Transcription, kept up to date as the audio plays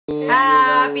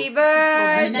Happy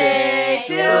birthday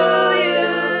to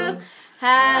you.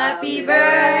 Happy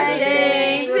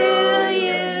birthday to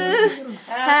you.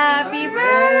 Happy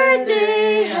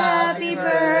birthday, happy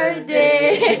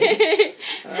birthday.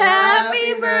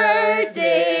 Happy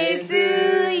birthday to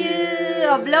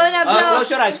you. Oh, blow na blow.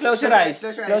 Close your eyes, close your eyes.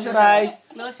 Close your eyes.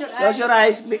 Close your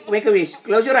eyes. Make a wish.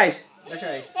 Close your eyes. Close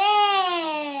your eyes.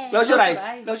 Close your eyes.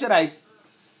 Close your eyes.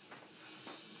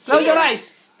 Close your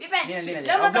eyes. Pipen.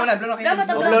 Blow na.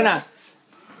 Blow na.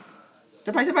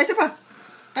 Isa pa.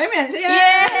 Kaya mo yan. Yay!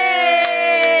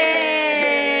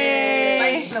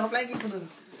 Flying kiss lang. Flying kiss mo dun.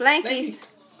 Flying kiss.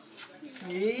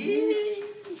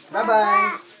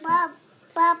 Bye-bye.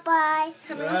 Bye-bye.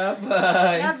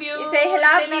 Bye-bye. Love you. You say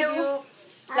love you.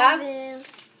 Love.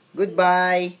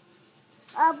 Goodbye.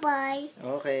 Bye-bye.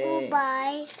 Okay.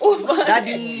 Bye.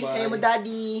 Daddy. Say mo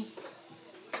daddy.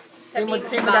 Say mo Bob.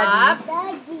 daddy.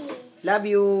 Daddy. Love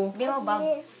you. Sabi mo, Bob.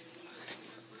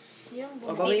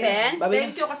 Oh, Stephen.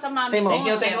 Thank you ka sa mami Say mo. mo.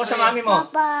 Thank you sa mami mo.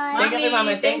 Bye-bye. Thank you kay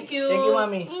mami. Thank you. Thank you,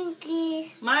 mami. Thank you.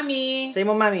 Mami. Say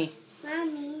mo mami.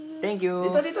 Mommy. Thank you.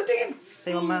 Dito, tingin.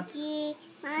 Say mo ma. Thank you.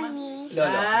 Mommy.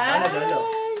 Lolo. Ano, Lolo?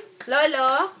 Lolo.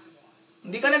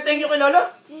 Hindi ka nang thank you kay Lolo?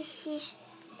 This is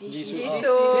Jesus.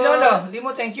 Si Lolo, hindi mo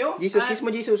thank you? Jesus, kiss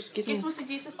mo Jesus. Kiss Kiss mo. mo si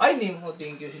Jesus. Ay, hindi mo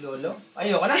thank you si Lolo.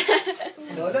 Ayoko na.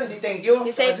 Lolo, hindi thank you. You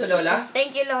say, Ano sa Lola?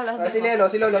 thank you, Lolo. Si Lolo.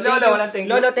 Si Lolo, walang thank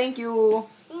you. Lolo, thank you.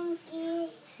 thank you.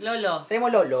 Lolo. Say mo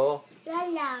Lolo.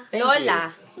 Lola. Thank Lola.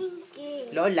 Thank you.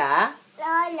 you. Lola.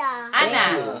 Lola. Ana.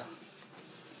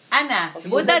 Ana. Si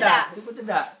Budada. Si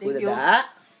Budada. Thank you. Budada.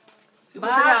 Si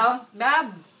Budada, oh. Bab.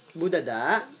 Budada.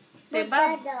 Say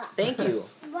Bab. Dada. Thank you.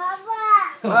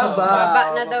 Baba. Baba. Baba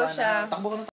na daw siya. Takbo ka na.